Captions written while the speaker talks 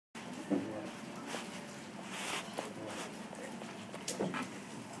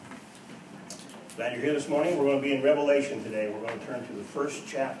Glad you're here this morning. We're going to be in Revelation today. We're going to turn to the first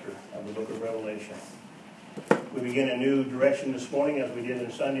chapter of the book of Revelation. We begin a new direction this morning as we did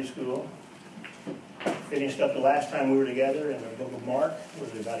in Sunday school. Finished up the last time we were together in the book of Mark.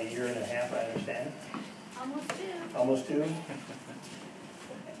 It was about a year and a half, I understand. Almost two. Almost two.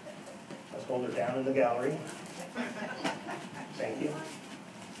 Let's hold her down in the gallery. Thank you.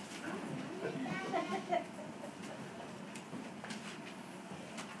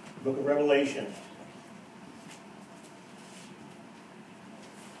 Book of Revelation.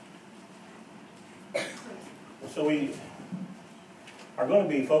 So we are going to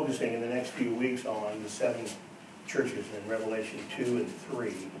be focusing in the next few weeks on the 7 churches in Revelation 2 and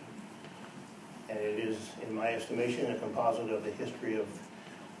 3. And it is, in my estimation, a composite of the history of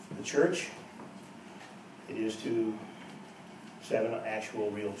the church. It is to 7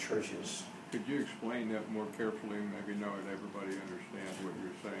 actual real churches. Could you explain that more carefully, maybe know that everybody understands what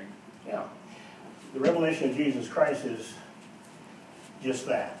you're saying? Yeah. The revelation of Jesus Christ is just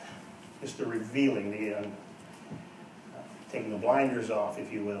that. It's the revealing, taking the blinders off,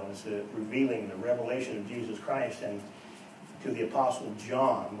 if you will. It's the revealing, the revelation of Jesus Christ. And to the Apostle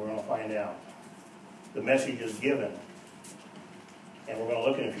John, we're going to find out. The message is given. And we're going to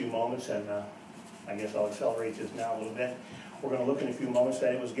look in a few moments, and I guess I'll accelerate this now a little bit. We're going to look in a few moments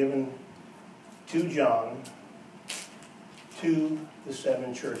that it was given to John, to the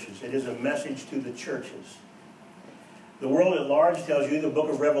 7 churches. It is a message to the churches. The world at large tells you the book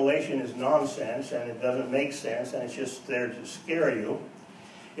of Revelation is nonsense and it doesn't make sense and it's just there to scare you.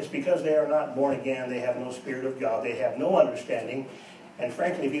 It's because they are not born again. They have no Spirit of God. They have no understanding. And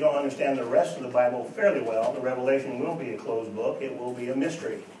frankly, if you don't understand the rest of the Bible fairly well, the Revelation will be a closed book. It will be a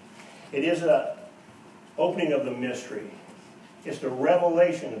mystery. It is an opening of the mystery. It's the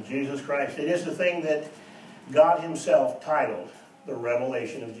revelation of Jesus Christ. It is the thing that God himself titled the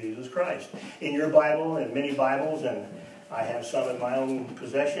revelation of Jesus Christ. In your Bible and many Bibles, and I have some in my own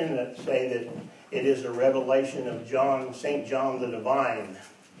possession that say that it is the revelation of St. John the Divine.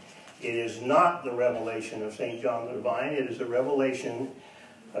 It is not the revelation of St. John the Divine. It is the revelation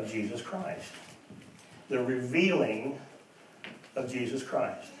of Jesus Christ. The revealing of Jesus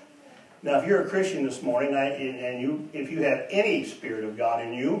Christ. Now, if you're a Christian this morning, if you have any Spirit of God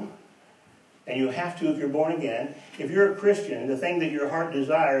in you, and you have to if you're born again, if you're a Christian, the thing that your heart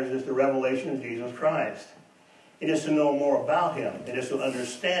desires is the revelation of Jesus Christ. It is to know more about him. It is to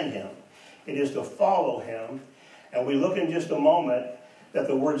understand him. It is to follow him. And we look in just a moment that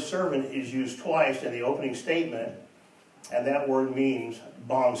the word servant is used twice in the opening statement, and that word means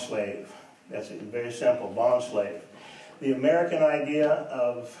bondslave. That's very simple, bondslave. The American idea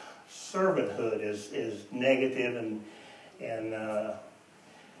of servanthood is negative and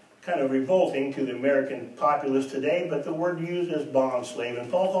kind of revolting to the American populace today, but the word used is bondslave. And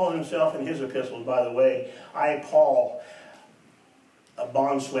Paul called himself in his epistles, by the way, I, Paul, a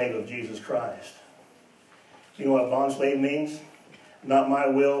bondslave of Jesus Christ. You know what bondslave means? Not my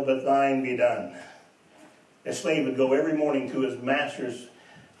will, but thine be done. A slave would go every morning to his master's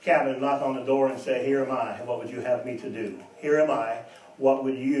cabin, knock on the door and say, here am I, what would you have me to do? Here am I, what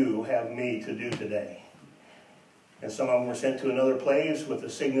would you have me to do today? And some of them were sent to another place with the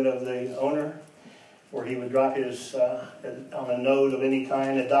signet of the owner, where he would drop his, on a note of any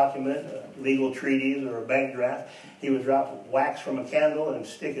kind, a document, a legal treaties or a bank draft, he would drop wax from a candle and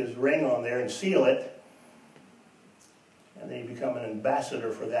stick his ring on there and seal it. And then you become an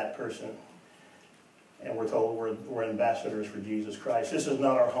ambassador for that person. And we're told we're ambassadors for Jesus Christ. This is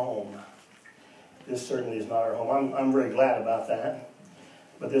not our home. This certainly is not our home. I'm very glad about that.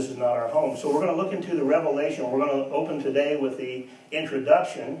 But this is not our home. So we're going to look into the Revelation. We're going to open today with the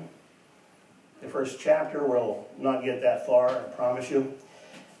introduction. The first chapter, we'll not get that far, I promise you.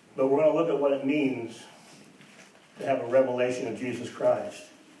 But we're going to look at what it means to have a revelation of Jesus Christ.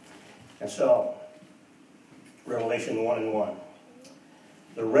 And so, Revelation 1:1.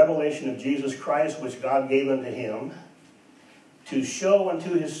 The revelation of Jesus Christ, which God gave unto him, to show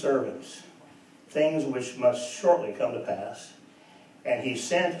unto his servants things which must shortly come to pass. And he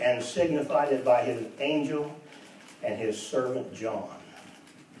sent and signified it by his angel and his servant John,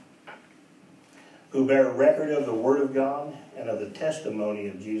 who bear record of the word of God and of the testimony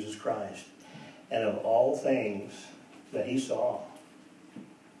of Jesus Christ, and of all things that he saw.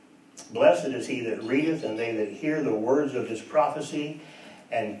 Blessed is he that readeth, and they that hear the words of this prophecy,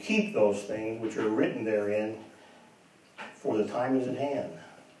 and keep those things which are written therein, for the time is at hand.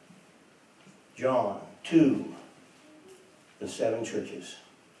 John 2. The 7 churches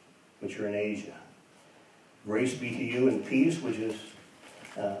which are in Asia. Grace be to you and peace, which is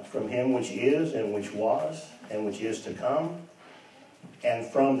from him which is, and which was, and which is to come, and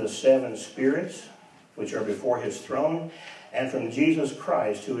from the 7 spirits which are before his throne, and from Jesus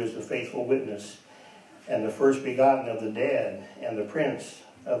Christ, who is the faithful witness, and the first begotten of the dead, and the prince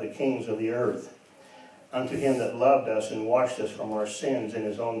of the kings of the earth, unto him that loved us and washed us from our sins in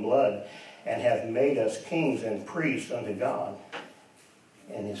his own blood, and hath made us kings and priests unto God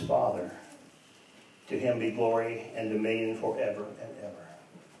and his Father. To him be glory and dominion forever and ever.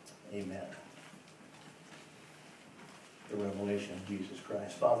 Amen. The revelation of Jesus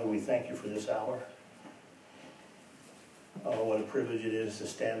Christ. Father, we thank you for this hour. Oh, what a privilege it is to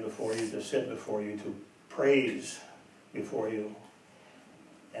stand before you, to sit before you, to praise before you.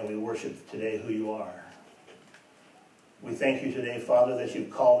 And we worship today who you are. We thank you today, Father, that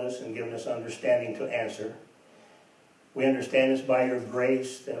you've called us and given us understanding to answer. We understand it's by your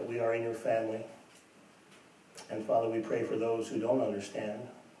grace that we are in your family. And Father, we pray for those who don't understand.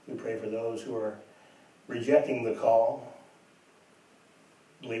 We pray for those who are rejecting the call,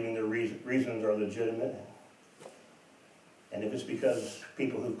 believing their reasons are legitimate. And if it's because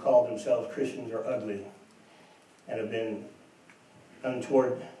people who've called themselves Christians are ugly and have been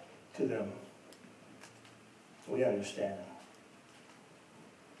untoward to them, we understand.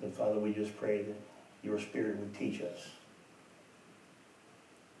 But Father, we just pray that your Spirit would teach us.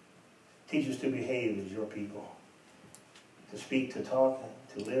 Teach us to behave as your people, to speak, to talk,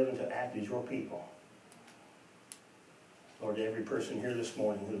 to live, and to act as your people. Lord, to every person here this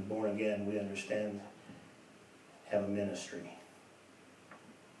morning who is born again, we understand, have a ministry.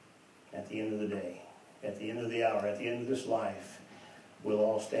 At the end of the day, at the end of the hour, at the end of this life, we'll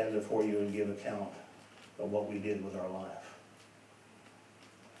all stand before you and give account of what we did with our life.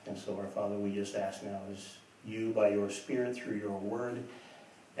 And so, our Father, we just ask now is you, by your Spirit, through your word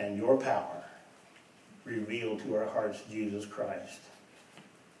and your power, reveal to our hearts Jesus Christ.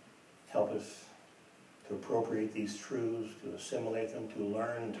 Help us to appropriate these truths, to assimilate them, to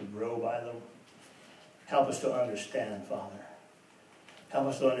learn, to grow by them. Help us to understand, Father. Help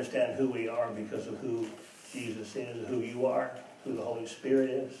us to understand who we are because of who Jesus is, who you are, who the Holy Spirit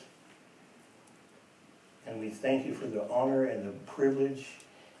is. And we thank you for the honor and the privilege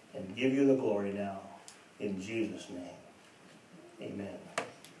and give you the glory now. In Jesus' name, amen.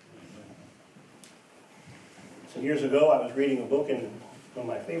 Some years ago, I was reading a book, and one of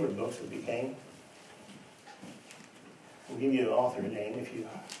my favorite books it became. I'll give you the author name if you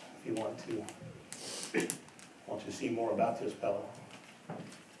want to see more about this fellow.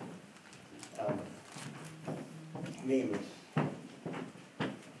 His name is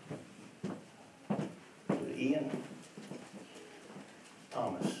Ian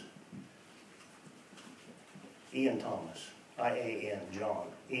Thomas. Ian Thomas. I-A-N, John.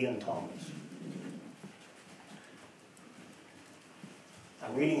 Ian Thomas.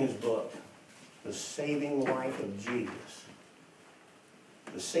 I'm reading his book, The Saving Life of Jesus.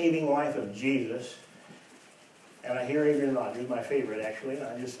 The Saving Life of Jesus. And I hear Adrian Rogers, my favorite actually, and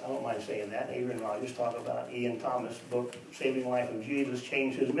I don't mind saying that. Adrian Rogers talk about Ian Thomas' book, Saving Life of Jesus,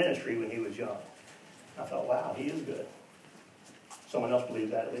 changed his ministry when he was young. I thought, wow, he is good. Someone else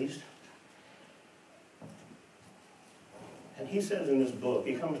believes that at least. And he says in this book,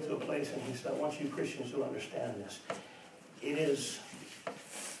 he comes to a place and he said, I want you Christians to understand this. It is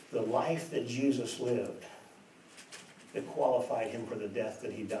the life that Jesus lived that qualified him for the death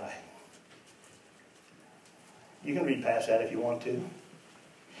that he died. You can read past that if you want to.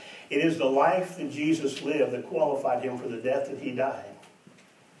 It is the life that Jesus lived that qualified him for the death that he died.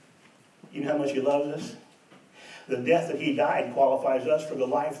 You know how much he loves us? The death that he died qualifies us for the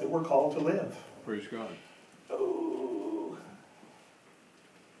life that we're called to live. Praise God. Oh.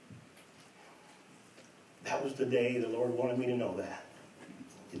 That was the day the Lord wanted me to know that.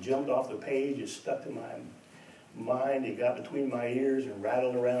 It jumped off the page, it stuck to my mind, it got between my ears and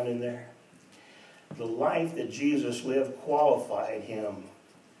rattled around in there. The life that Jesus lived qualified him.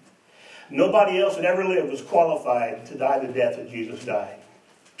 Nobody else that ever lived was qualified to die the death that Jesus died.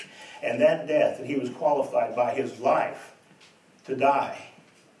 And that death that he was qualified by his life to die,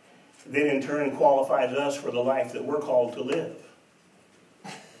 then in turn qualifies us for the life that we're called to live.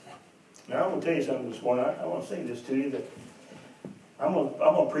 Now I'm going to tell you something this morning. I want to say this to you, that I'm going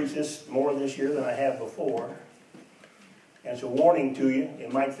to preach this more this year than I have before. And it's a warning to you.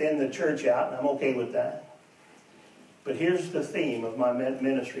 It might thin the church out, and I'm okay with that. But here's the theme of my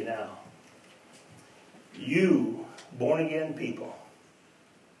ministry now. You, born-again people,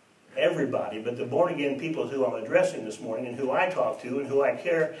 everybody, but the born-again people who I'm addressing this morning and who I talk to and who I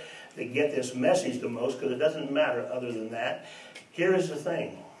care to get this message the most, because it doesn't matter other than that. Here is the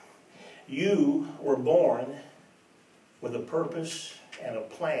thing. You were born with a purpose and a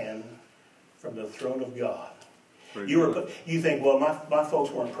plan from the throne of God. You think, well, my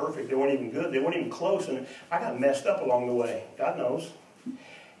folks weren't perfect. They weren't even good. They weren't even close. And I got messed up along the way. God knows.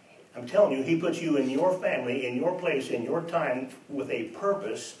 I'm telling you, he puts you in your family, in your place, in your time with a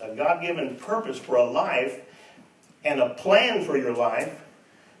purpose, a God-given purpose for a life and a plan for your life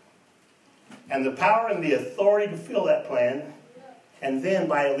and the power and the authority to fill that plan. And then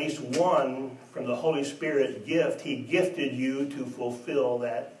by at least one from the Holy Spirit gift, he gifted you to fulfill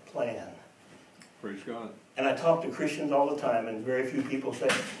that plan. Praise God. And I talk to Christians all the time, and very few people say,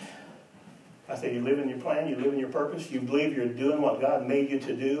 I say, you live in your plan, you live in your purpose, you believe you're doing what God made you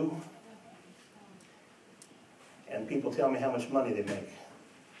to do. And people tell me how much money they make.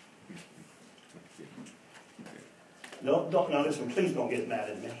 Don't now listen, please don't get mad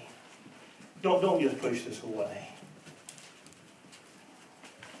at me. Don't just push this away.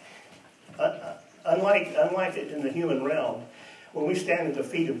 Unlike it in the human realm, when we stand at the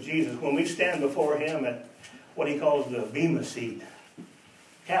feet of Jesus, when we stand before him at what he calls the Bema seat,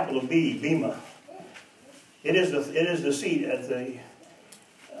 capital B, Bema. It is the seat at the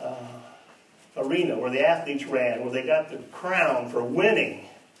arena where the athletes ran, where they got the crown for winning.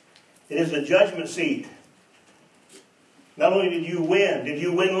 It is the judgment seat. Not only did you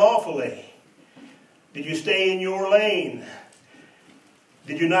win lawfully? Did you stay in your lane?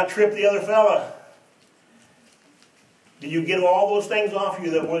 Did you not trip the other fella? Did you get all those things off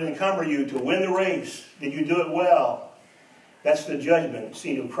you that would encumber you to win the race? Did you do it well? That's the judgment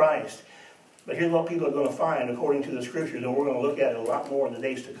seat of Christ. But here's what people are going to find according to the Scriptures, and we're going to look at it a lot more in the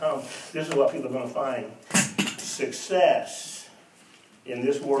days to come. This is what people are going to find. Success in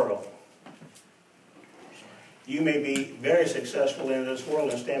this world. You may be very successful in this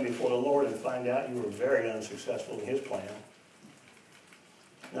world and stand before the Lord and find out you were very unsuccessful in his plan.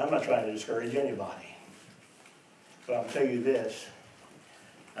 Now, I'm not trying to discourage anybody. But I'll tell you this,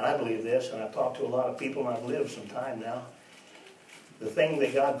 and I believe this, and I've talked to a lot of people, and I've lived some time now. The thing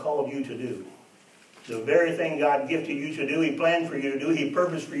that God called you to do, the very thing God gifted you to do, he planned for you to do, he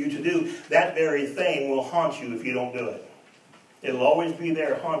purposed for you to do, that very thing will haunt you if you don't do it. It'll always be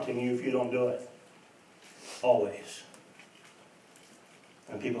there haunting you if you don't do it. Always.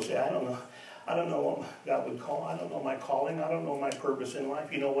 And people say, I don't know what God would call. I don't know my calling. I don't know my purpose in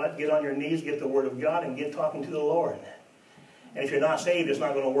life. You know what? Get on your knees, get the Word of God, and get talking to the Lord. And if you're not saved, it's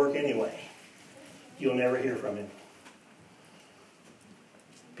not going to work anyway. You'll never hear from him.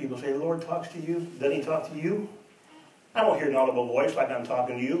 People say, the Lord talks to you. Doesn't he talk to you? I don't hear an audible voice like I'm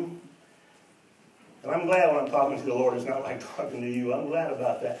talking to you. And I'm glad when I'm talking to the Lord, it's not like talking to you. I'm glad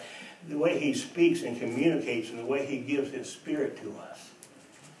about that. The way he speaks and communicates and the way he gives his Spirit to us.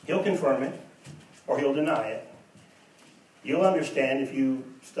 He'll confirm it or he'll deny it. You'll understand if you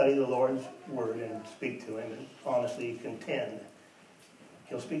study the Lord's Word and speak to him and honestly contend.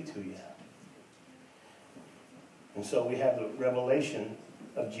 He'll speak to you. And so we have the revelation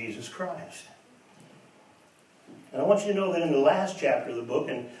of Jesus Christ. And I want you to know that in the last chapter of the book,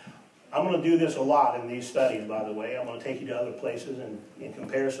 and I'm going to do this a lot in these studies, by the way. I'm going to take you to other places and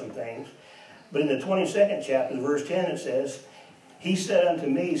compare some things. But in the 22nd chapter, verse 10, it says, he said unto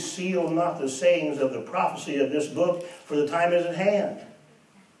me, seal not the sayings of the prophecy of this book, for the time is at hand.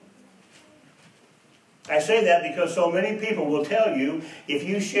 I say that because so many people will tell you, if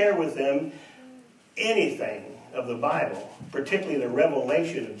you share with them anything of the Bible, particularly the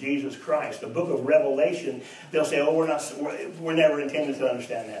revelation of Jesus Christ, the book of Revelation, they'll say, oh, we're never intended to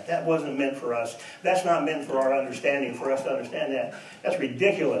understand that. That wasn't meant for us. That's not meant for our understanding, for us to understand that. That's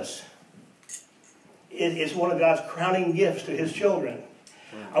ridiculous. It's one of God's crowning gifts to his children.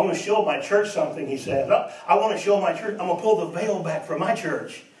 I want to show my church something, he says. I want to show my church. I'm going to pull the veil back for my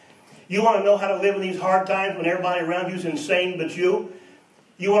church. You want to know how to live in these hard times when everybody around you is insane but you?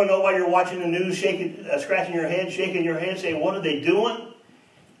 You want to know why you're watching the news, scratching your head, shaking your head, saying, what are they doing?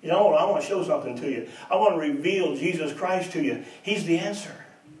 You know, I want to show something to you. I want to reveal Jesus Christ to you. He's the answer.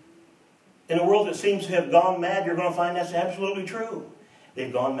 In a world that seems to have gone mad, you're going to find that's absolutely true.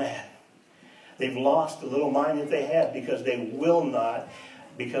 They've gone mad. They've lost the little mind that they have because they will not,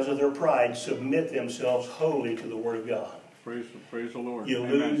 because of their pride, submit themselves wholly to the Word of God. Praise the Lord. You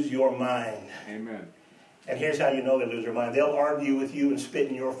lose your mind. Amen. And here's how you know they lose their mind. They'll argue with you and spit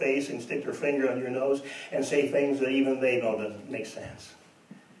in your face and stick their finger on your nose and say things that even they know doesn't make sense.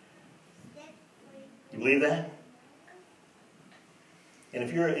 You believe that? And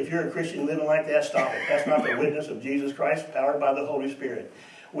if you're a Christian living like that, stop it. That's not the witness of Jesus Christ, powered by the Holy Spirit.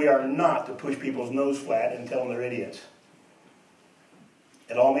 We are not to push people's nose flat and tell them they're idiots.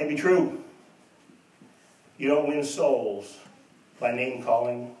 It all may be true. You don't win souls by name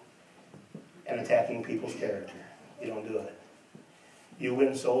calling and attacking people's character. You don't do it. You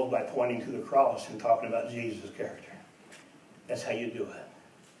win souls by pointing to the cross and talking about Jesus' character. That's how you do it.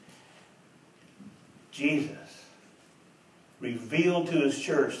 Jesus revealed to his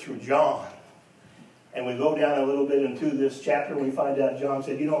church through John. And we go down a little bit into this chapter and we find out John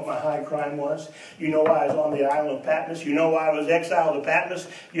said, you know what my high crime was? You know why I was on the island of Patmos? You know why I was exiled to Patmos?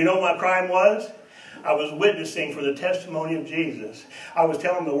 You know what my crime was? I was witnessing for the testimony of Jesus. I was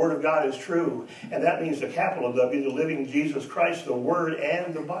telling them the Word of God is true. And that means the capital W, the living Jesus Christ, the Word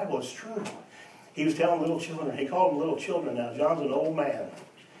and the Bible is true. He was telling little children. He called them little children now. John's an old man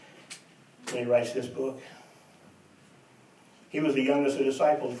when he writes this book. He was the youngest of the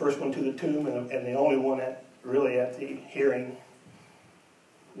disciples, the first one to the tomb, and the only one really at the hearing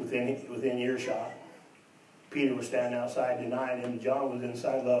within earshot. Peter was standing outside denying him. John was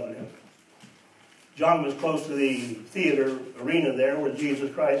inside loving him. John was close to the theater arena there where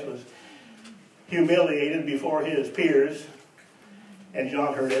Jesus Christ was humiliated before his peers, and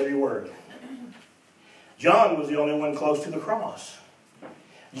John heard every word. John was the only one close to the cross.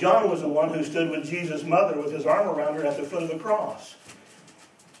 John was the one who stood with Jesus' mother with his arm around her at the foot of the cross.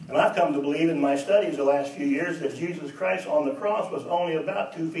 And I've come to believe in my studies the last few years that Jesus Christ on the cross was only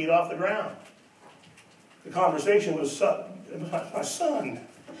about 2 feet off the ground. The conversation was my son.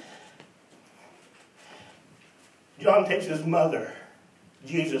 John takes his mother,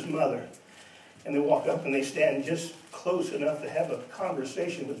 Jesus' mother, and they walk up and they stand just close enough to have a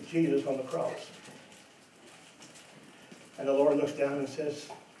conversation with Jesus on the cross. And the Lord looks down and says,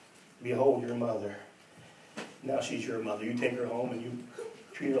 behold your mother. Now she's your mother. You take her home and you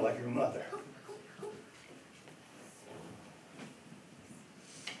treat her like your mother.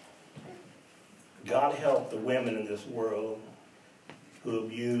 God help the women in this world who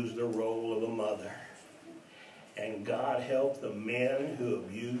abuse the role of a mother. And God help the men who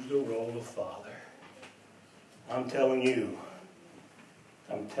abuse the role of father. I'm telling you.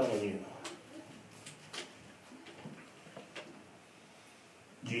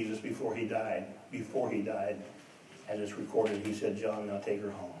 Jesus, before he died, and it's recorded, he said, John, now take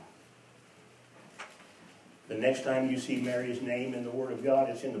her home. The next time you see Mary's name in the Word of God,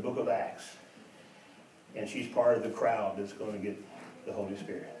 it's in the book of Acts. And she's part of the crowd that's going to get the Holy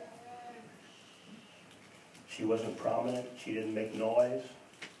Spirit. She wasn't prominent. She didn't make noise.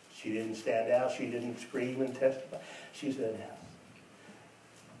 She didn't stand out. She didn't scream and testify. She said,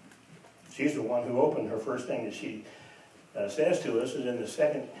 she's the one who opened. Her first thing that she says to us is in the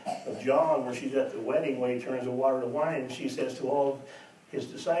 2nd of John, where she's at the wedding when he turns the water to wine. And she says to all his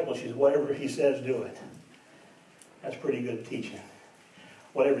disciples, she says, whatever he says, do it. That's pretty good teaching.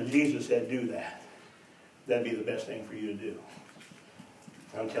 Whatever Jesus said, do that. That'd be the best thing for you to do.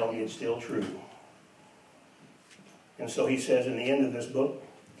 I'm telling you, it's still true. And so he says in the end of this book,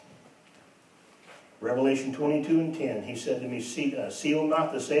 Revelation 22:10, he said to me, seal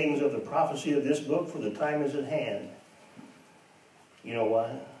not the sayings of the prophecy of this book, for the time is at hand. You know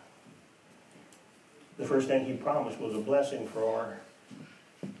what? The first thing he promised was a blessing for our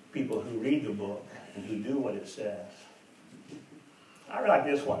people who read the book and who do what it says. I like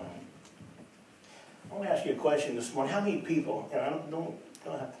this one. I want to ask you a question this morning. How many people, and I don't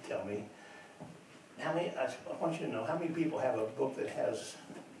have to tell me, I want you to know, how many people have a book that has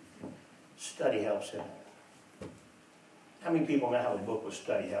study helps in it? How many people now have a book with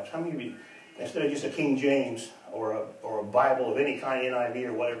study helps? How many of you, instead of just a King James or a Bible of any kind, NIV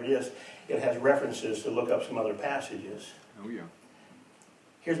or whatever it is, it has references to look up some other passages? Oh, yeah.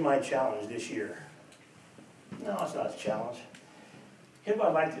 Here's my challenge this year. No, it's not a challenge. Here's what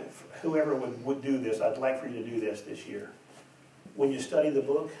I'd like to, whoever would do this, I'd like for you to do this year. When you study the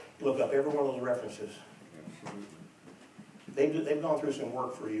book, look up every one of those references. Absolutely. They've gone through some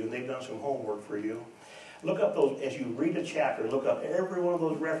work for you, and they've done some homework for you. Look up those, as you read a chapter, look up every one of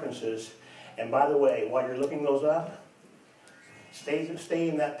those references. And by the way, while you're looking those up, stay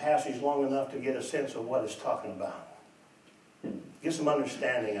in that passage long enough to get a sense of what it's talking about. Get some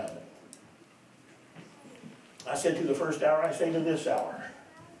understanding of it. I said to the first hour, I say to this hour.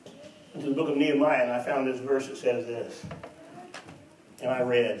 Into the book of Nehemiah, and I found this verse that says this. And I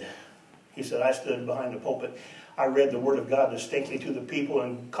read. He said, I stood behind the pulpit. I read the word of God distinctly to the people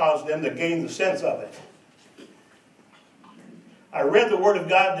and caused them to gain the sense of it. I read the word of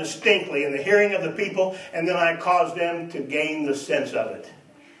God distinctly in the hearing of the people, and then I caused them to gain the sense of it.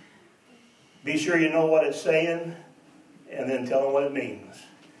 Be sure you know what it's saying, and then tell them what it means.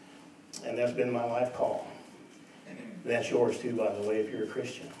 And that's been my life call. That's yours too, by the way, if you're a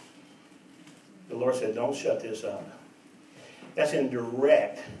Christian. The Lord said, don't shut this up. That's in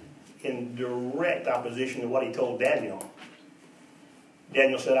direct opposition to what he told Daniel.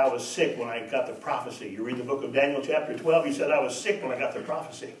 Daniel said, I was sick when I got the prophecy. You read the book of Daniel chapter 12, he said, I was sick when I got the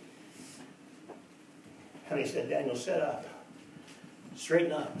prophecy. And he said, Daniel, sit up.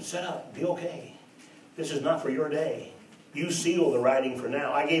 Straighten up. Sit up. Be okay. This is not for your day. You seal the writing for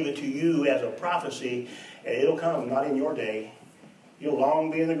now. I gave it to you as a prophecy, and it'll come, not in your day. You'll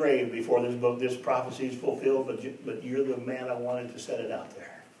long be in the grave before this prophecy is fulfilled, but you're the man I wanted to set it out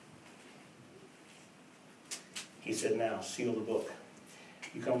there. He said, now, seal the book.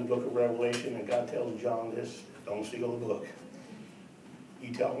 You come to the book of Revelation, and God tells John this, don't seal the book.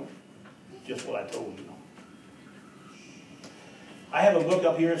 You tell him just what I told you. I have a book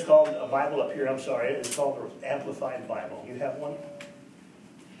up here, it's called, a Bible up here, I'm sorry, it's called the Amplified Bible. You have one?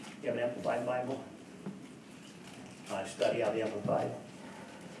 You have an Amplified Bible? I study out the Amplified.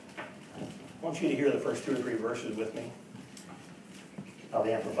 I want you to hear the first 2 or 3 verses with me of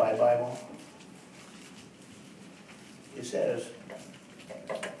the Amplified Bible. It says,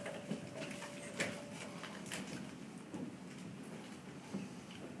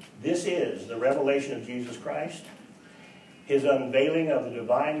 this is the revelation of Jesus Christ, his unveiling of the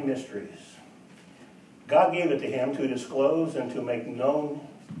divine mysteries. God gave it to him to disclose and to make known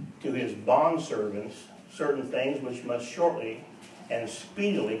to his bondservants certain things which must shortly and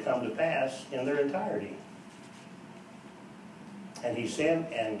speedily come to pass in their entirety. And he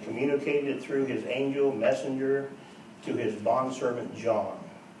sent and communicated it through his angel messenger to his bondservant John,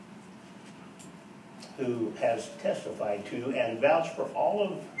 who has testified to and vouched for all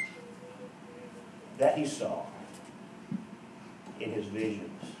of that he saw in his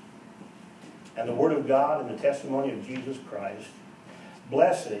visions. And the word of God and the testimony of Jesus Christ,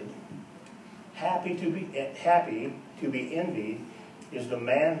 blessed, happy to be envied, is the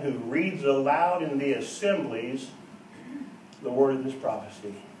man who reads aloud in the assemblies the word of this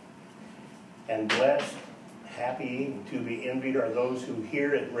prophecy. And blessed, happy to be envied are those who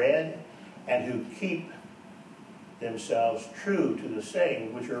hear it read and who keep themselves true to the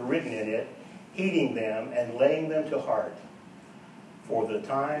sayings which are written in it, heeding them and laying them to heart. For the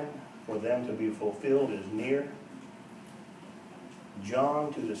time for them to be fulfilled is near.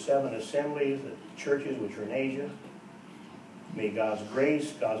 John, to the 7 assemblies, the churches which are in Asia, may God's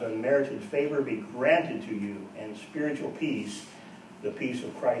grace, God's unmerited favor be granted to you, and spiritual peace, the peace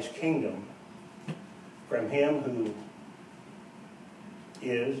of Christ's kingdom, from him who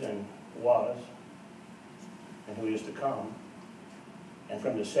is and was and who is to come, and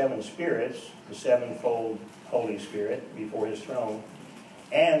from the 7 spirits, the 7-fold Holy Spirit before his throne,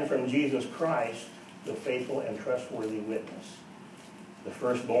 and from Jesus Christ, the faithful and trustworthy witness, the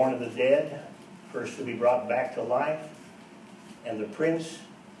firstborn of the dead, first to be brought back to life, and the prince,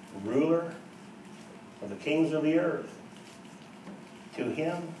 ruler of the kings of the earth. To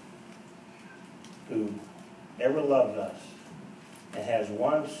him who ever loved us and has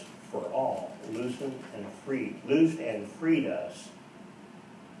once for all loosed and freed us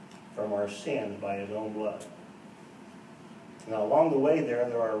from our sins by his own blood. Now, along the way there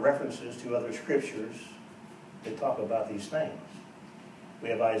are references to other scriptures that talk about these things. We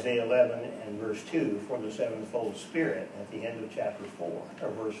have Isaiah 11 and verse 2 for the 7-fold Spirit at the end of chapter 4, or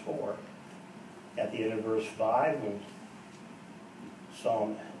verse 4. At the end of verse 5, and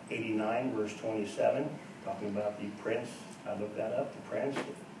Psalm 89, verse 27, talking about the prince. I looked that up. The prince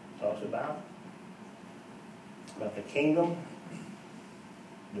it talks about the kingdom,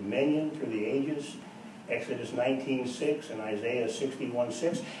 dominion through the ages. Exodus 19:6 and Isaiah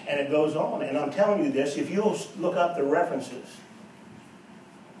 61:6, and it goes on. And I'm telling you this, if you'll look up the references.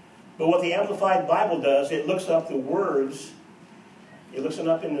 But what the Amplified Bible does, it looks up the words. It looks them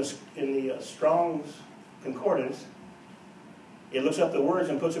up in the Strong's Concordance. It looks up the words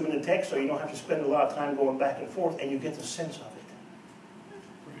and puts them in the text, so you don't have to spend a lot of time going back and forth, and you get the sense of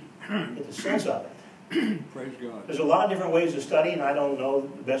it. You get the sense of it. Praise God. There's a lot of different ways to study, and I don't know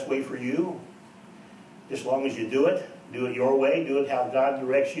the best way for you. As long as you do it your way, do it how God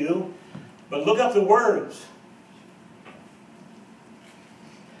directs you. But look up the words.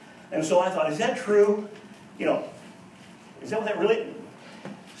 And so I thought, is that true? You know, is that what that really...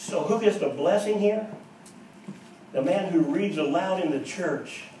 So who gets the blessing here? The man who reads aloud in the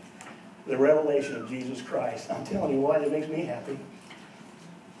church the revelation of Jesus Christ. I'm telling you why that makes me happy.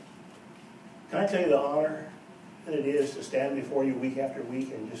 Can I tell you the honor that it is to stand before you week after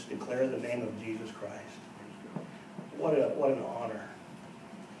week and just declare the name of Jesus Christ? What an honor.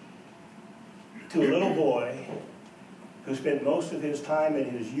 To a little boy who spent most of his time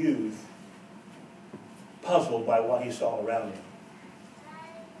in his youth puzzled by what he saw around him.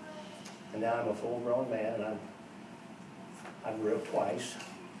 And now I'm a full-grown man, and I grew up twice.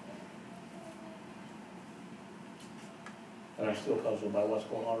 And I'm still puzzled by what's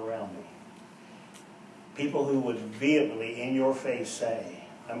going on around me. People who would vehemently in your face say,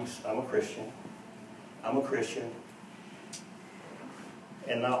 I'm a Christian. I'm a Christian.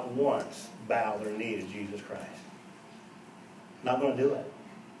 And not once bow their knee to Jesus Christ. Not going to do it.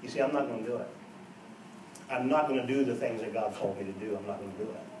 You see, I'm not going to do it. I'm not going to do the things that God told me to do. I'm not going to do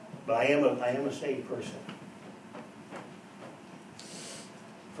it. But I am a saved person.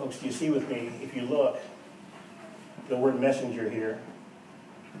 Folks, do you see with me, if you look, the word messenger here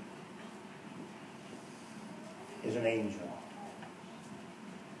is an angel.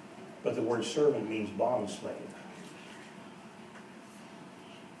 But the word servant means bondslave.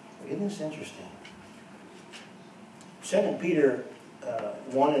 Isn't this interesting? 2 Peter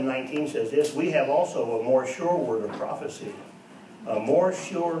 1:19 says this, we have also a more sure word of prophecy. A more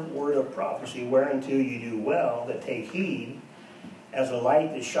sure word of prophecy, whereunto you do well that take heed, as a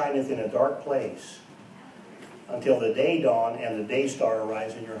light that shineth in a dark place, until the day dawn and the day star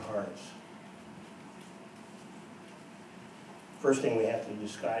arise in your hearts. First thing we have to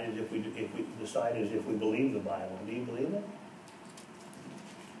decide is if we believe the Bible. Do you believe it?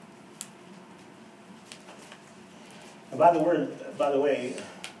 And by the way,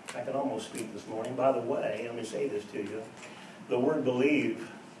 I can almost speak this morning. By the way, let me say this to you. The word believe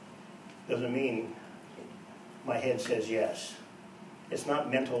doesn't mean my head says yes. It's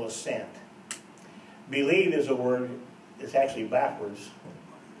not mental assent. Believe is a word, it's actually backwards.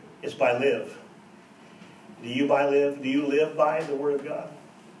 It's by live. Do you live by the Word of God?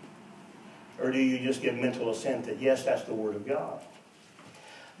 Or do you just give mental assent that yes, that's the Word of God?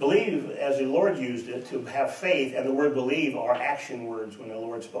 Believe, as the Lord used it, to have faith, and the word believe are action words when the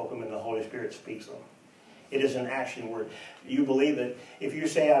Lord spoke them and the Holy Spirit speaks them. It is an action word. You believe it. If you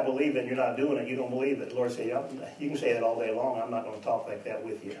say, I believe it, and you're not doing it, you don't believe it. The Lord said, you can say that all day long. I'm not going to talk like that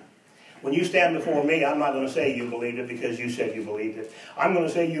with you. When you stand before me, I'm not going to say you believed it because you said you believed it. I'm going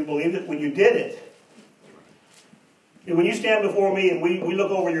to say you believed it when you did it. And when you stand before me and we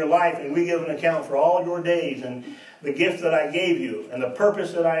look over your life and we give an account for all your days and the gift that I gave you and the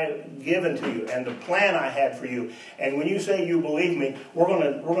purpose that I given to you and the plan I had for you, and when you say you believe me, we're going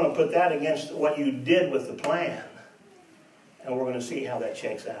to put that against what you did with the plan, and we're going to see how that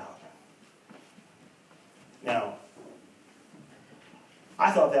checks out. Now, I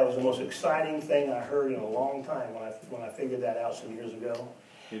thought that was the most exciting thing I heard in a long time when I figured that out some years ago.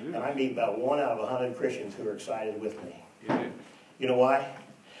 And I meet about 1 out of 100 Christians who are excited with me. You know why?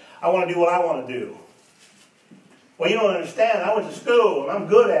 I want to do what I want to do. Well, you don't understand. I went to school and I'm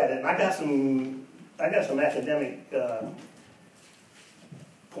good at it, and I got some academic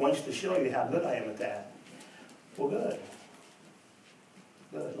points to show you how good I am at that. Well, good.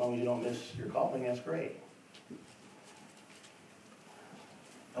 Good. As long as you don't miss your calling, that's great.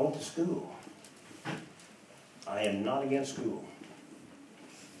 I went to school. I am not against school.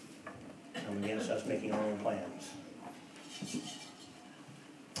 I'm against us making our own plans.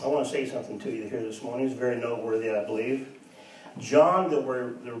 I want to say something to you here this morning. It's very noteworthy, I believe. John,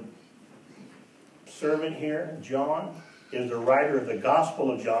 the servant here, John, is the writer of the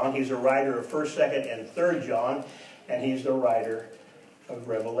Gospel of John. He's the writer of 1st, 2nd, and 3rd John, and he's the writer of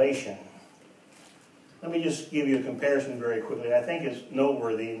Revelation. Let me just give you a comparison very quickly. I think it's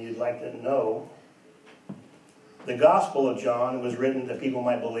noteworthy, and you'd like to know. The Gospel of John was written that people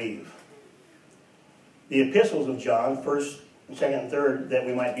might believe. The epistles of John, 1st, 2nd, and 3rd, that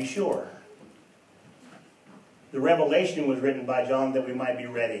we might be sure. The Revelation was written by John that we might be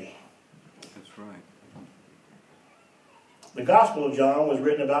ready. That's right. The Gospel of John was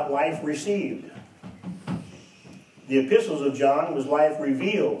written about life received. The epistles of John was life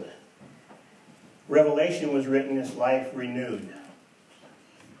revealed. Revelation was written as life renewed.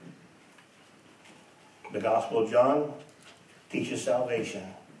 The Gospel of John teaches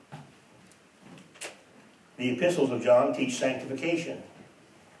salvation. The epistles of John teach sanctification.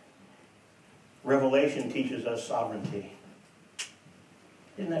 Revelation teaches us sovereignty.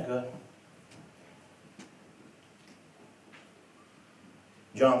 Isn't that good?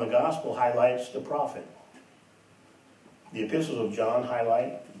 John the Gospel highlights the prophet. The epistles of John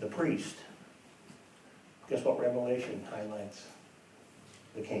highlight the priest. Guess what Revelation highlights?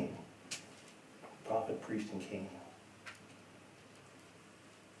 The king. Prophet, priest, and king.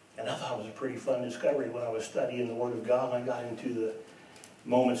 And I thought it was a pretty fun discovery when I was studying the Word of God, and I got into the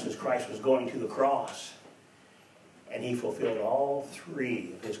moments as Christ was going to the cross. And he fulfilled all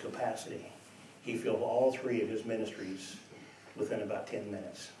 3 of his capacity. He filled all 3 of his ministries within about 10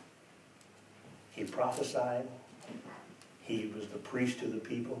 minutes. He prophesied. He was the priest to the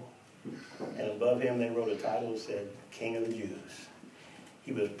people. And above him they wrote a title that said, King of the Jews.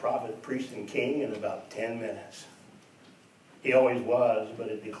 He was prophet, priest, and king in about 10 minutes. He always was, but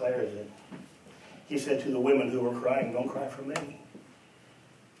it declares it. He said to the women who were crying, don't cry for me.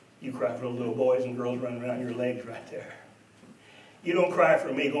 You cry for those little boys and girls running around your legs right there. You don't cry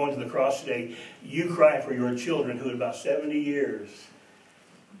for me going to the cross today. You cry for your children who in about 70 years,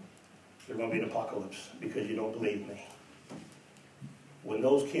 they're going to be an apocalypse because you don't believe me. When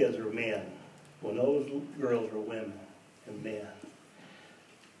those kids are men, when those girls are women and men,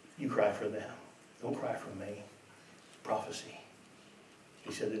 you cry for them. Don't cry for me. Prophecy.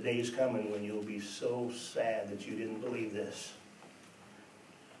 He said the day is coming when you'll be so sad that you didn't believe this.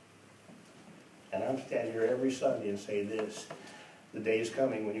 And I'm standing here every Sunday and say this. The day is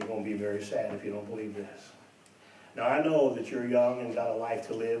coming when you're going to be very sad if you don't believe this. Now I know that you're young and got a life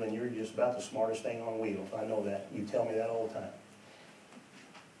to live and you're just about the smartest thing on wheels. I know that. You tell me that all the time.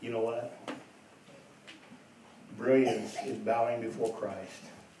 You know what? Brilliance is bowing before Christ.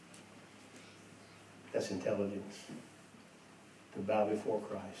 That's intelligence. To bow before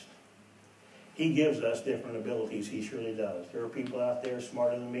Christ. He gives us different abilities. He surely does. There are people out there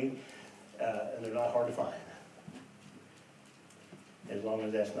smarter than me, and they're not hard to find. As long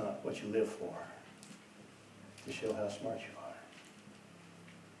as that's not what you live for. To show how smart you are.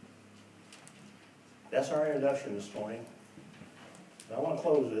 That's our introduction this morning. And I want to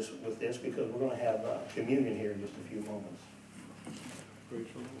close this with this because we're going to have communion here in just a few moments. Praise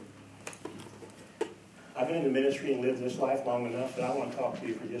the Lord. I've been in the ministry and lived this life long enough that I want to talk to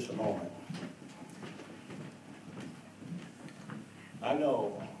you for just a moment. I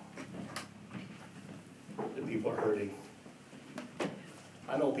know that people are hurting.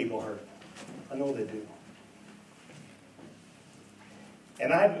 I know people hurt. I know they do.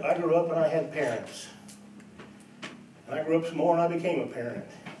 And I grew up and I had parents. And I grew up some more and I became a parent.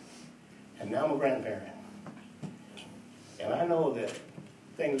 And now I'm a grandparent. And I know that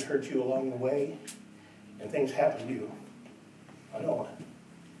things hurt you along the way and things happen to you. I know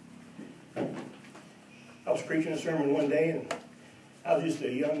it. I was preaching a sermon one day and I was just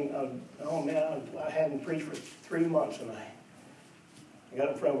a young, I hadn't preached for 3 months and I got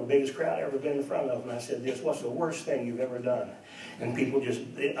in front of the biggest crowd I've ever been in front of and I said this, what's the worst thing you've ever done? And people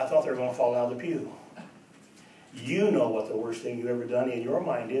I thought they were going to fall out of the pew. You know what the worst thing you've ever done in your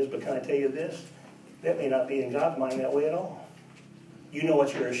mind is, but can I tell you this? That may not be in God's mind that way at all. You know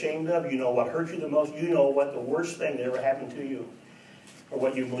what you're ashamed of. You know what hurt you the most. You know what the worst thing that ever happened to you or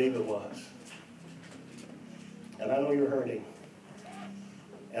what you believe it was. And I know you're hurting.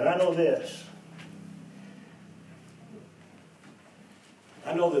 And I know this.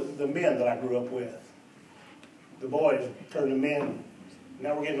 I know that the men that I grew up with, the boys turned to men.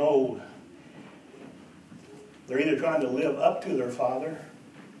 Now we're getting old. They're either trying to live up to their father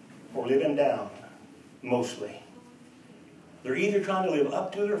or live him down, mostly. They're either trying to live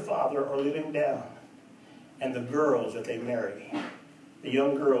up to their father or live him down. And the girls that they marry, the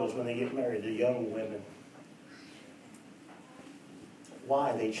young girls when they get married, the young women,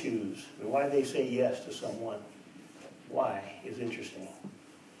 why they choose and why they say yes to someone, why is interesting.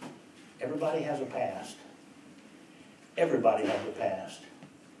 Everybody has a past. Everybody has a past.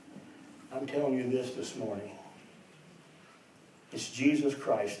 I'm telling you this morning. It's Jesus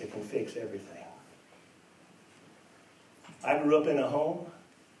Christ that can fix everything. I grew up in a home.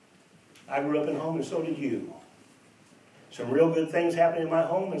 And so did you. Some real good things happened in my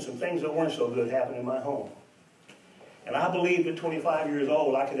home and some things that weren't so good happened in my home. And I believed at 25 years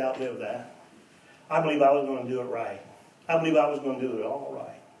old I could outlive that. I believe I was going to do it right. I believe I was going to do it all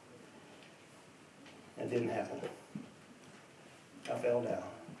right. It didn't happen. I fell down.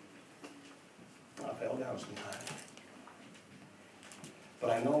 I fell down sometimes.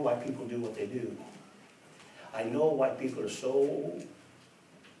 But I know why people do what they do. I know why people are so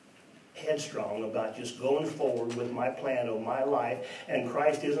headstrong about just going forward with my plan of my life, and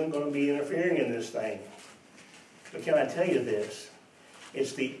Christ isn't going to be interfering in this thing. But can I tell you this?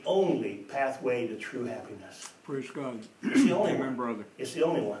 It's the only pathway to true happiness. Praise God. It's the only Amen, one. brother. It's the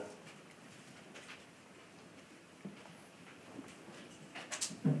only one.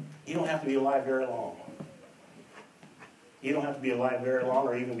 You don't have to be alive very long. You don't have to be alive very long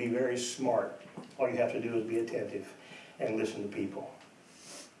or even be very smart. All you have to do is be attentive and listen to people.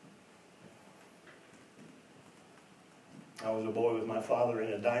 I was a boy with my father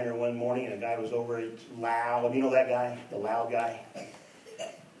in a diner one morning, and a guy was over loud. You know that guy? The loud guy?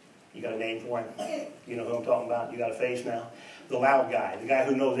 You got a name for him? You know who I'm talking about? You got a face now? The loud guy. The guy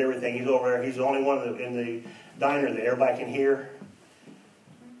who knows everything. He's over there. He's the only one in the diner that everybody can hear.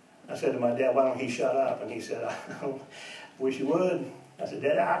 I said to my dad, why don't he shut up? And he said, I wish he would. I said,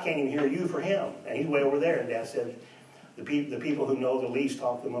 Dad, I can't even hear you for him. And he's way over there. And Dad said, the people who know the least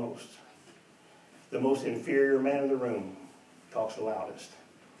talk the most. The most inferior man in the room talks the loudest.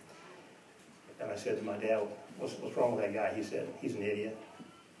 And I said to my dad, what's wrong with that guy? He said, he's an idiot.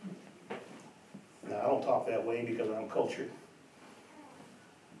 Now, I don't talk that way because I'm cultured.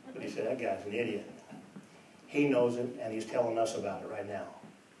 But he said, that guy's an idiot. He knows it, and he's telling us about it right now.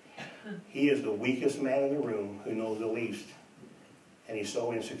 He is the weakest man in the room who knows the least. And he's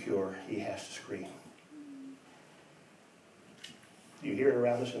so insecure, he has to scream. Do you hear it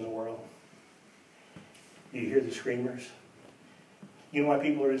around us in the world? Do you hear the screamers? You know why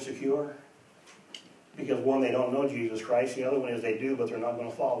people are insecure? Because one, they don't know Jesus Christ. The other one is they do, but they're not going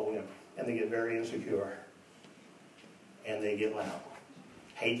to follow him. And they get very insecure. And they get loud,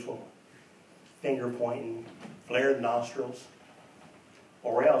 hateful, finger pointing, flared nostrils,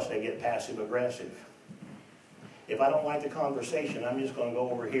 or else they get passive aggressive. If I don't like the conversation, I'm just going to go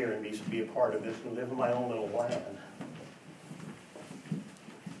over here and be a part of this and live in my own little land.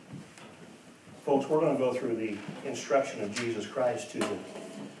 Folks, we're going to go through the instruction of Jesus Christ to the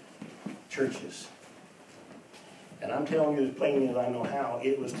churches. And I'm telling you as plainly as I know how,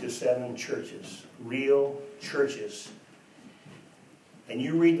 it was to 7 churches, real churches. And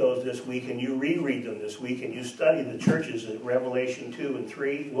you read those this week, and you reread them this week, and you study the churches in Revelation 2 and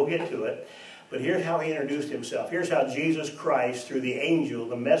 3. We'll get to it. But here's how he introduced himself. Here's how Jesus Christ, through the angel,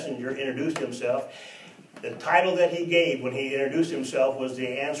 the messenger, introduced himself. The title that he gave when he introduced himself was the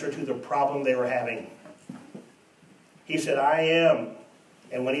answer to the problem they were having. He said, I am.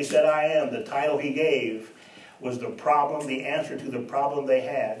 And when he said, I am, the title he gave was the problem, the answer to the problem they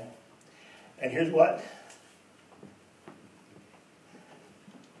had. And here's what?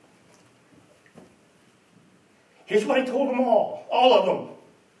 Here's what he told them all of them.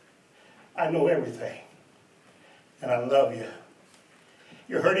 I know everything, and I love you.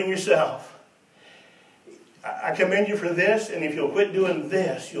 You're hurting yourself. I commend you for this, and if you'll quit doing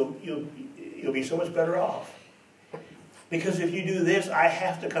this, you'll be so much better off. Because if you do this, I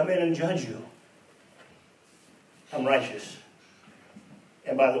have to come in and judge you. I'm righteous.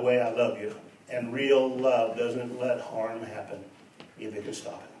 And by the way, I love you. And real love doesn't let harm happen if it can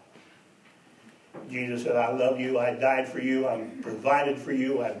stop it. Jesus said, I love you, I died for you, I'm provided for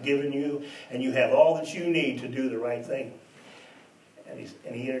you, I've given you, and you have all that you need to do the right thing. And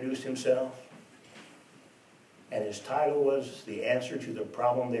he introduced himself. And his title was the answer to the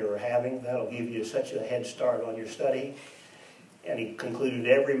problem they were having. That'll give you such a head start on your study. And he concluded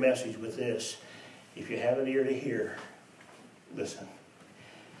every message with this. If you have an ear to hear, listen.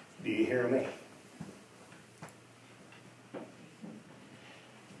 Do you hear me?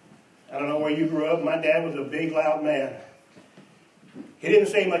 I don't know where you grew up. My dad was a big, loud man. He didn't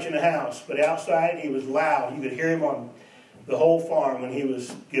say much in the house, but outside he was loud. You could hear him on the whole farm when he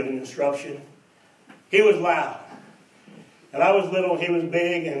was giving instruction. He was loud. And I was little, he was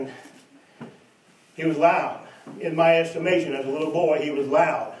big, and he was loud. In my estimation, as a little boy, he was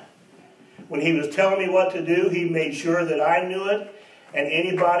loud. When he was telling me what to do, he made sure that I knew it, and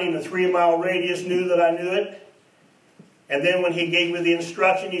anybody in a 3-mile radius knew that I knew it. And then when he gave me the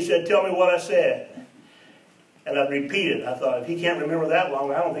instruction, he said, tell me what I said. And I'd repeat it. I thought, if he can't remember that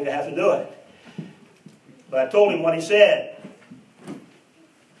long, I don't think I have to do it. But I told him what he said.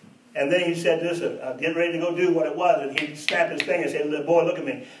 And then he said, listen, I'm getting ready to go do what it was. And he snapped his finger and said, little boy, look at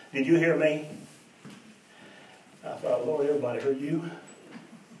me. Did you hear me? I thought, Lord, everybody heard you.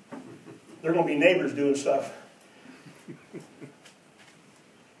 They're going to be neighbors doing stuff.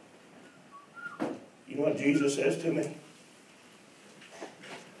 You know what Jesus says to me?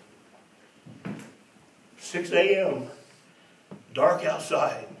 6 a.m., dark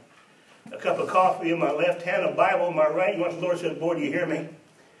outside, a cup of coffee in my left hand, a Bible in my right. You know what the Lord said, boy, do you hear me?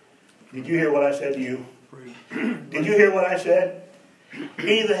 Did you hear what I said to you? Did you hear what I said?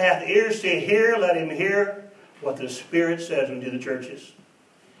 He that hath ears to hear, let him hear what the Spirit says unto the churches.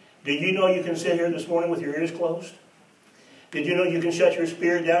 Did you know you can sit here this morning with your ears closed? Did you know you can shut your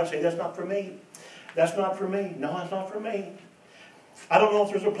spirit down and say, that's not for me? That's not for me. No, that's not for me. I don't know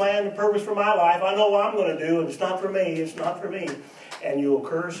if there's a plan and purpose for my life. I know what I'm going to do, and it's not for me. It's not for me. And you'll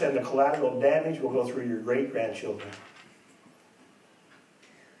curse, and the collateral damage will go through your great-grandchildren.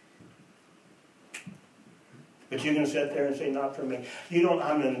 But you can sit there and say, not for me. You know,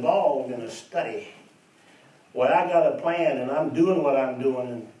 I'm involved in a study. Well, I got a plan, and I'm doing what I'm doing.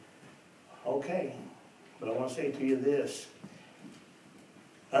 And okay, but I want to say to you this.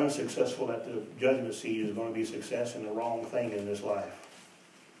 Unsuccessful at the judgment seat is going to be success in the wrong thing in this life.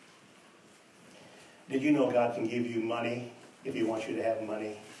 Did you know God can give you money if He wants you to have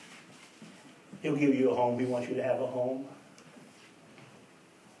money? He'll give you a home if He wants you to have a home.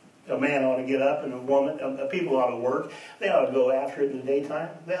 A man ought to get up, and a woman, people ought to work. They ought to go after it in the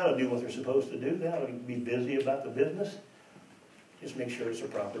daytime. They ought to do what they're supposed to do. They ought to be busy about the business. Just make sure it's a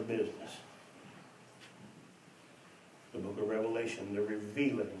proper business. The book of Revelation, the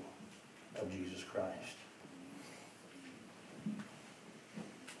revealing of Jesus Christ.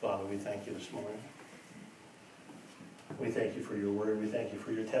 Father, we thank you this morning. We thank you for your word. We thank you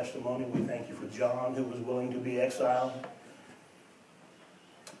for your testimony. We thank you for John, who was willing to be exiled.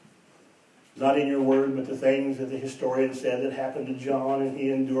 Not in your word, but the things that the historian said that happened to John, and he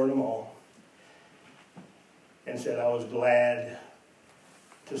endured them all. And said, I was glad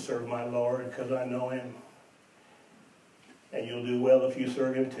to serve my Lord because I know him. And you'll do well if you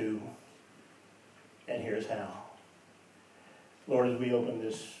serve him too. And here's how. Lord, as we open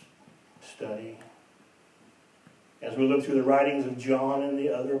this study, as we look through the writings of John and the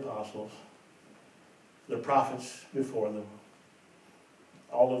other apostles, the prophets before them,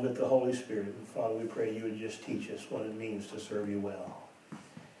 all of it the Holy Spirit, Father, we pray you would just teach us what it means to serve you well.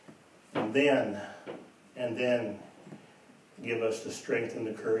 And then give us the strength and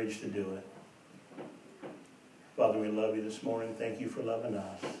the courage to do it. Father, we love you this morning. Thank you for loving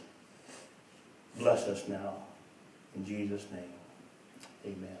us. Bless us now. In Jesus' name,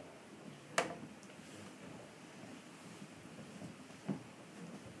 amen.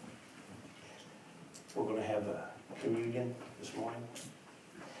 We're going to have a communion this morning.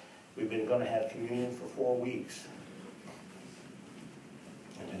 We've been going to have communion for 4 weeks.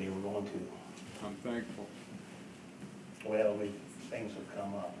 And today we're going to. I'm thankful. Well, things have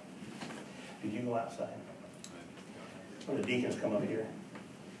come up. Did you go outside? When the deacons come up here.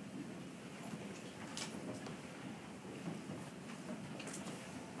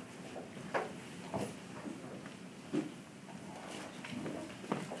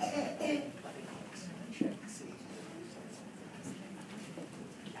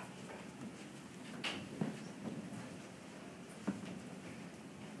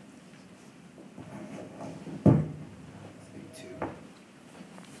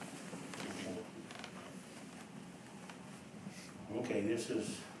 Okay,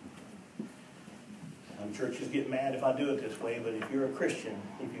 some churches get mad if I do it this way, but if you're a Christian,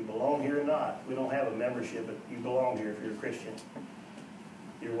 if you belong here or not, we don't have a membership, but you belong here if you're a Christian,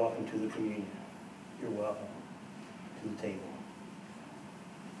 you're welcome to the communion. You're welcome to the table.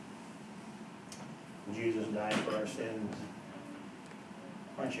 Jesus died for our sins.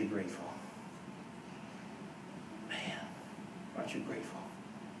 Aren't you grateful? Man, aren't you grateful?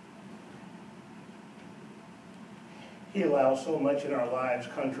 He allows so much in our lives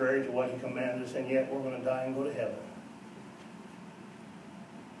contrary to what he commands us, and yet we're going to die and go to heaven.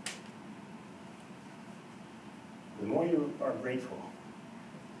 The more you are grateful,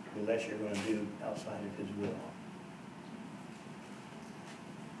 the less you're going to do outside of his will.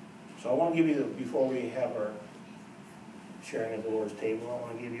 So I want to give you, before we have our sharing at the Lord's table, I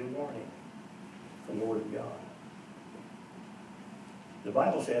want to give you a warning from the Word of God. The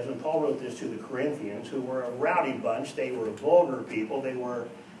Bible says, and Paul wrote this to the Corinthians, who were a rowdy bunch. They were vulgar people. They were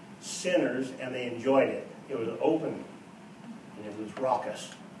sinners, and they enjoyed it. It was open, and it was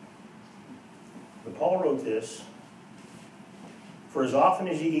raucous. But Paul wrote this, for as often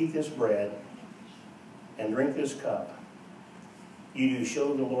as you eat this bread and drink this cup, you do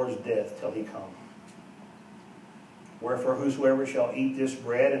show the Lord's death till he come. Wherefore whosoever shall eat this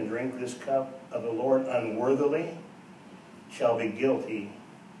bread and drink this cup of the Lord unworthily shall be guilty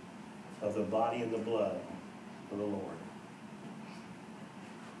of the body and the blood of the Lord.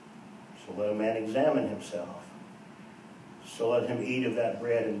 So let a man examine himself. So let him eat of that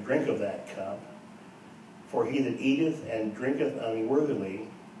bread and drink of that cup. For he that eateth and drinketh unworthily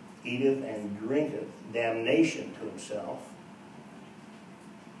eateth and drinketh damnation to himself,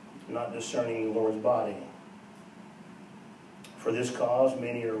 not discerning the Lord's body. For this cause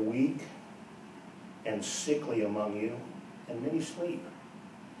many are weak and sickly among you, and many sleep.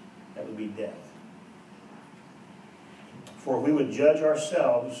 That would be death. For if we would judge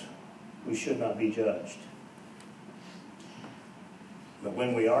ourselves, we should not be judged. But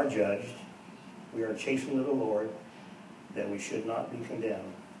when we are judged, we are chastened of the Lord, that we should not be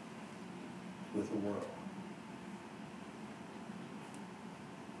condemned with the world.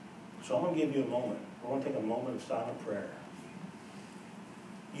 So I'm going to give you a moment. We're going to take a moment of silent prayer.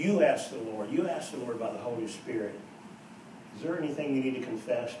 You ask the Lord by the Holy Spirit, is there anything you need to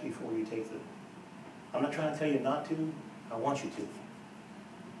confess before you take the... I'm not trying to tell you not to. I want you to.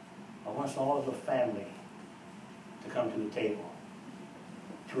 I want us all as a family to come to the table,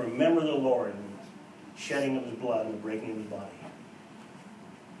 to remember the Lord and the shedding of his blood and the breaking of his body.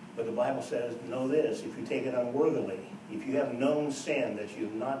 But the Bible says, know this, if you take it unworthily, if you have known sin that you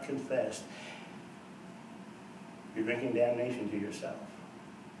have not confessed, you're drinking damnation to yourself.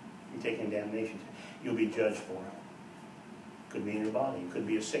 You're taking damnation. You'll be judged for it. Could be in your body, could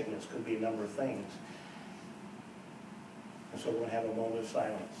be a sickness, could be a number of things. And so we're going to have a moment of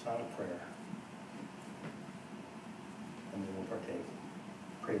silence, silent prayer. And then we'll partake.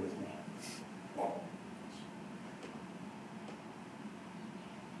 Pray with me.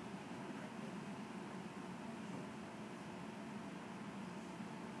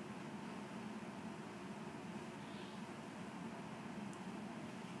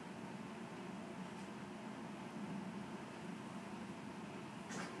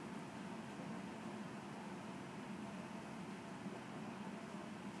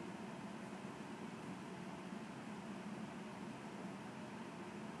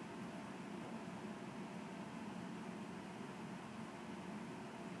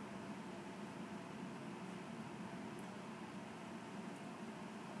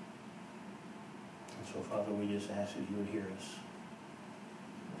 So, Father, we just ask that you would hear us.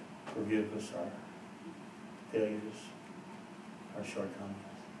 Forgive us our failures, our shortcomings.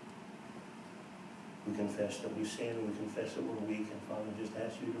 We confess that we sin, we confess that we're weak, and Father, just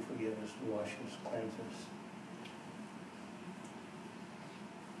ask you to forgive us, wash us, cleanse us.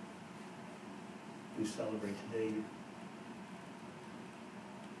 We celebrate today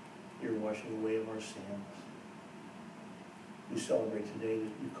your washing away of our sins. We celebrate today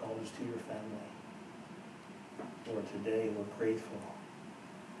that you called us to your family. Lord, today we're grateful.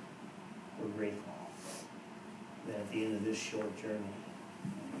 We're grateful that at the end of this short journey,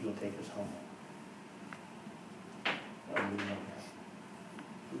 you'll take us home. Lord, we love you.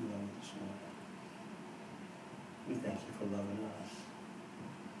 We love you this morning. We thank you for loving us.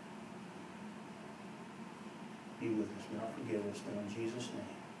 Be with us now. Forgive us now in Jesus'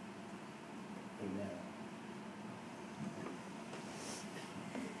 name. Amen.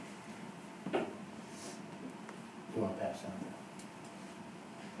 You want to pass down?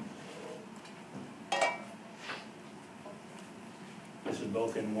 This is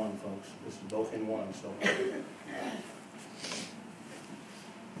both in one, folks. This is both in one, so.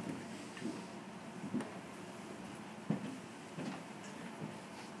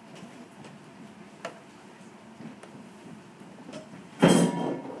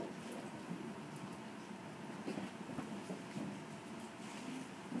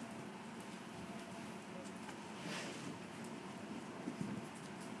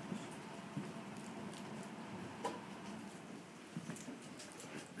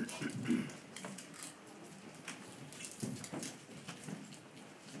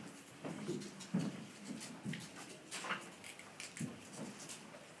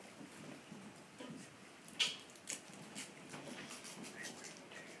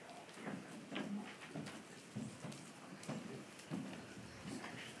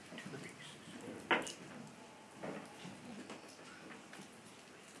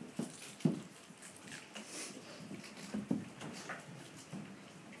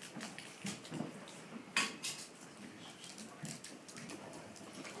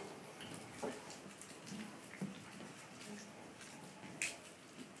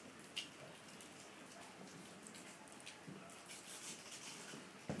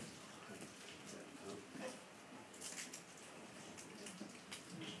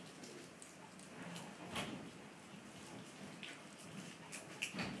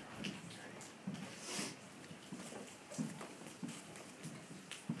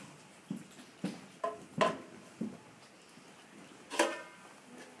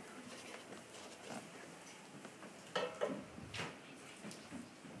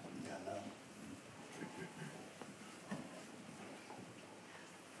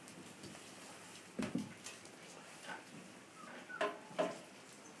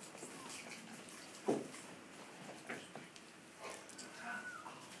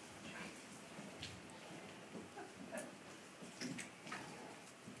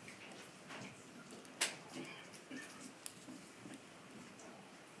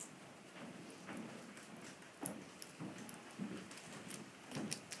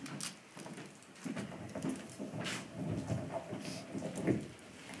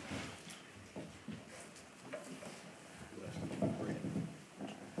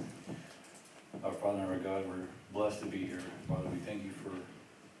 Father and our God, we're blessed to be here. Father, we thank you for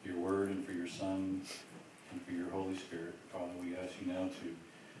your word and for your Son and for your Holy Spirit. Father, we ask you now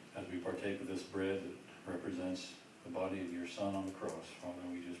to, as we partake of this bread that represents the body of your Son on the cross, Father,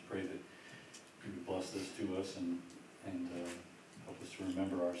 we just pray that you would bless this to us and help us to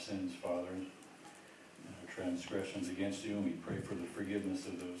remember our sins, Father, and our transgressions against you, and we pray for the forgiveness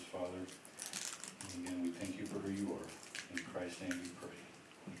of those, Father. And again, we thank you for who you are. In Christ's name we pray.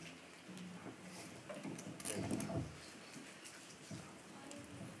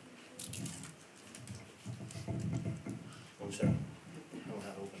 open, sir. I don't know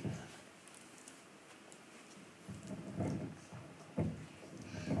how to open that.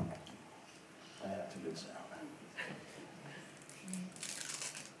 That's a good sound.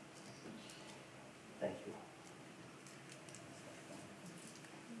 Thank you.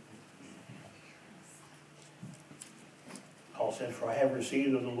 Paul said, "For I have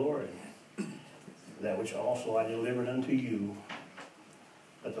received of the Lord that which also I delivered unto you,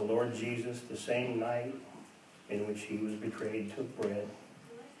 that the Lord Jesus, the same night in which he was betrayed, took bread.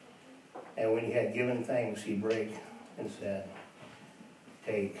 And when he had given thanks, he brake and said,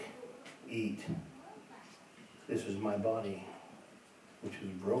 Take, eat. This is my body, which is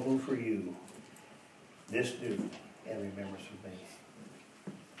broken for you. This do in remembrance of me."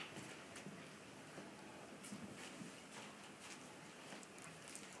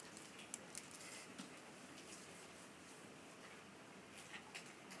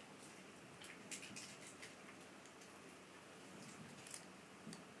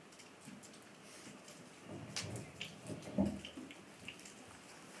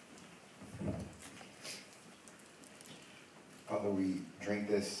 Father, we drink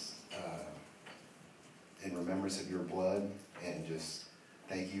this in remembrance of your blood, and just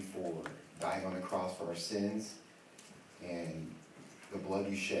thank you for dying on the cross for our sins and the blood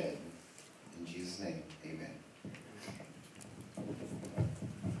you shed. In Jesus' name, amen.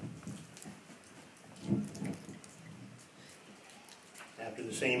 After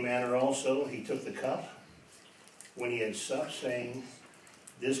the same manner also, he took the cup when he had supped, saying,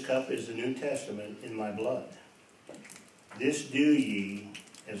 This cup is the New Testament in my blood. This do ye,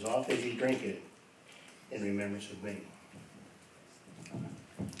 as oft as ye drink it, in remembrance of me.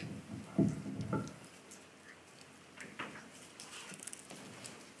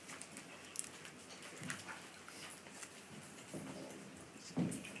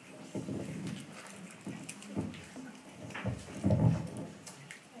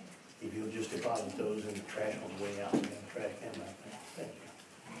 If you'll just deposit those in the trash on the way out, we have a trash can back there. Thank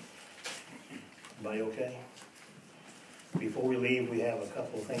you. Everybody okay? Before we leave, we have a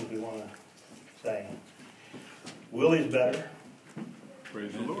couple of things we want to say. Willie's better.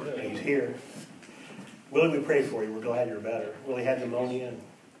 Praise the Lord. He's here. Willie, we pray for you. We're glad you're better. Willie had pneumonia.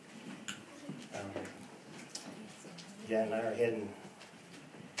 And, Jan and I are heading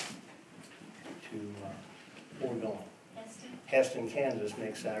to, where are we going? Heston, Kansas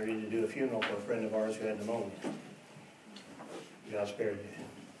next Saturday to do a funeral for a friend of ours who had pneumonia. God spared you.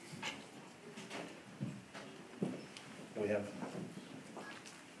 We have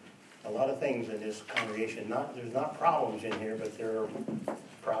a lot of things in this congregation. There's not problems in here, but there are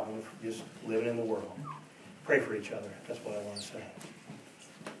problems just living in the world. Pray for each other. That's what I want to say.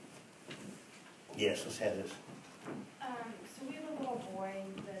 Yes, let's have this. So we have a little boy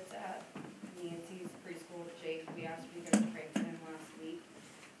that's at Nancy's preschool, Jake. We asked if you guys to pray for him last week.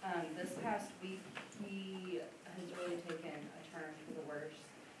 This past week, he has really taken a turn for the worse.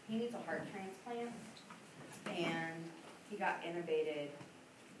 He needs a heart transplant, and he got intubated,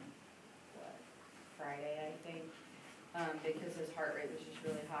 Friday, I think, because his heart rate was just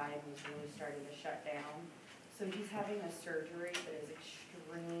really high and was really starting to shut down. So he's having a surgery that is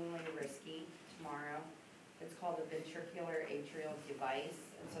extremely risky tomorrow. It's called a ventricular atrial device,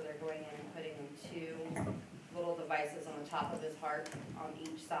 and so they're going in and putting in 2 little devices on the top of his heart on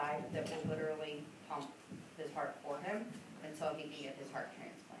each side that will literally pump his heart for him until he can get his heart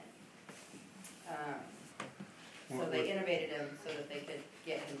transplant. So they innovated him so that they could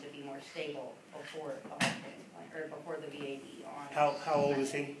get him to be more stable before the heart transplant, or before the VAD on. How old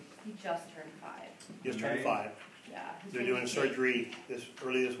is he? He just turned 5. Just turned 5. Yeah. They're doing surgery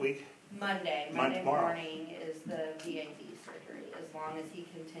early this week? Monday tomorrow. Morning is the VAD surgery, as long as he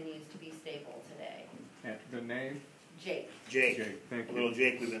continues to be stable today. And the name? Jake. Jake. Thank you. Little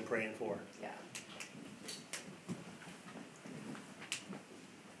Jake we've been praying for. Yeah.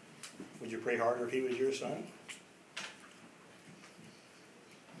 Would you pray harder if he was your son?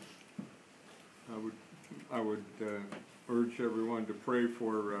 I would urge everyone to pray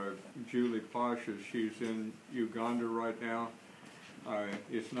for Julie Posh as she's in Uganda right now.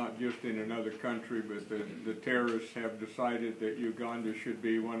 It's not just in another country, but the terrorists have decided that Uganda should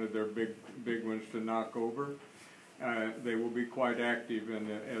be one of their big ones to knock over. They will be quite active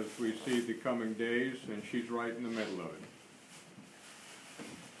as we see the coming days, and she's right in the middle of it.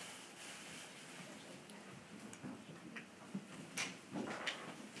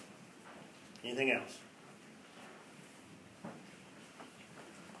 Anything else?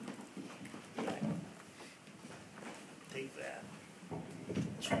 Take that.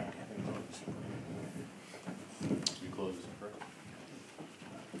 That's right. We close this first.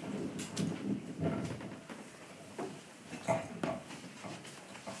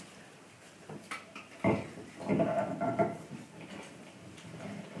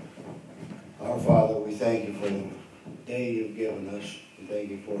 Our Father, we thank you for the day you've given us. We thank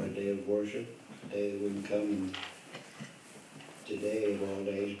you for a day of worship, a day that we can come and today of all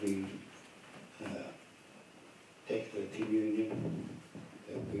days we take the communion,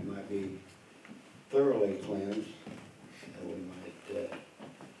 that we might be thoroughly cleansed, that we might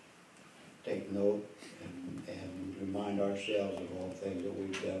take note and remind ourselves of all things that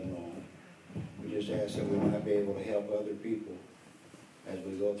we've done wrong. We just ask that we might be able to help other people as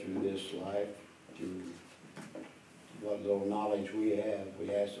we go through this life, through what little knowledge we have.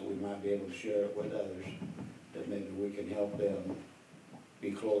 We ask that we might be able to share it with others, that maybe we can help them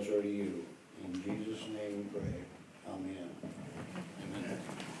be closer to you. In Jesus' name we pray. Amen. Amen.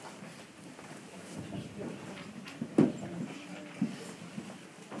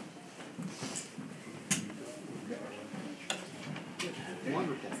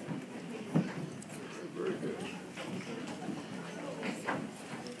 Wonderful. Very good.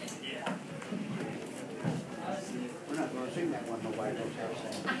 We're not going to sing that one, nobody knows how to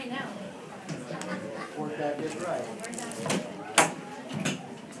sing. I know. Worked out just right.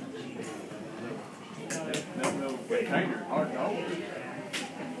 No container, hard to open.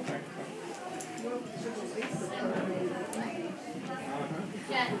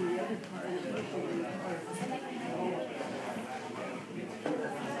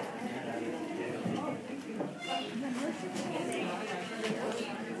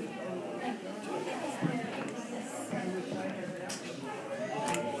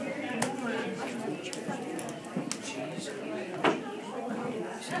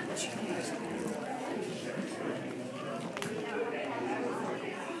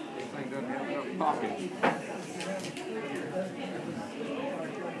 Pockets.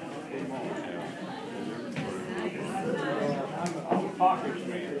 I'm a pockets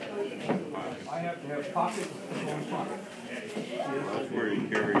man. I have to have pockets and pockets. That's where you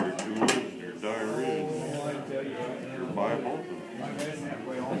carry your tools, your diary, your Bible. I've been that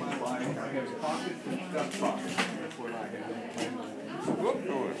way all my life. I have pockets and stuff pockets. That's what I have. Whoop,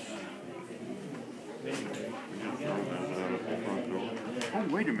 noise. We just throw that out at the front door. Oh,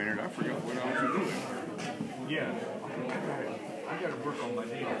 wait a minute. I forgot what I was doing. Yeah. I got to work on my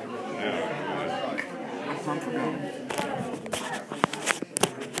nails. Yeah. That's right. I'm forgetting.